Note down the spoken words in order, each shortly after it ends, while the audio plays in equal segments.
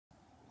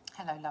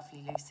Hello,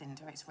 lovely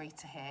Lucinda, it's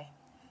Rita here,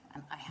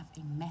 and I have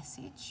a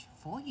message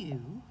for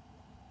you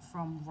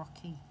from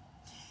Rocky.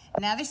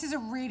 Now, this is a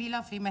really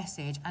lovely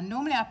message, and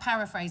normally I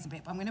paraphrase a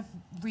bit, but I'm going to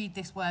read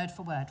this word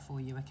for word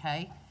for you,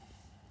 okay?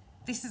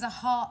 This is a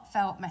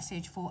heartfelt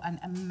message for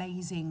an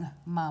amazing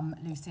mum,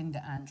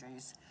 Lucinda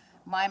Andrews.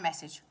 My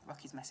message,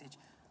 Rocky's message,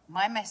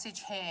 my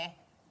message here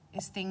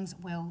is things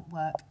will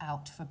work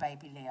out for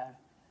baby Leo.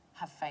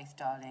 Have faith,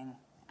 darling.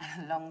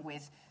 And along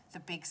with the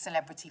big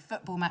celebrity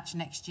football match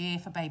next year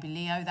for baby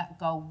Leo, that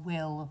goal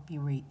will be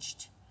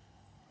reached.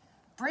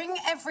 Bring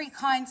every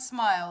kind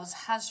smiles,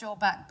 has your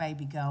back,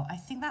 baby girl. I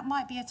think that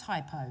might be a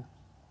typo.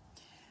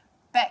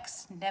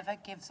 Bex never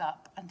gives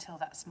up until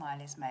that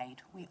smile is made.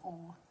 We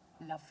all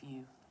love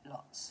you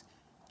lots.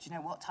 Do you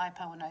know what,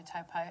 typo or no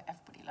typo?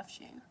 Everybody loves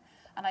you.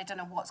 And I don't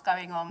know what's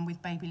going on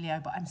with baby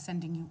Leo, but I'm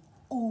sending you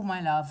all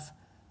my love.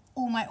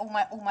 All my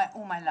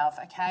love,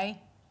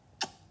 okay?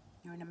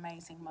 You're an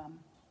amazing mum.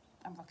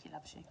 And Rocky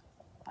loves you.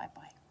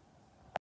 Bye-bye.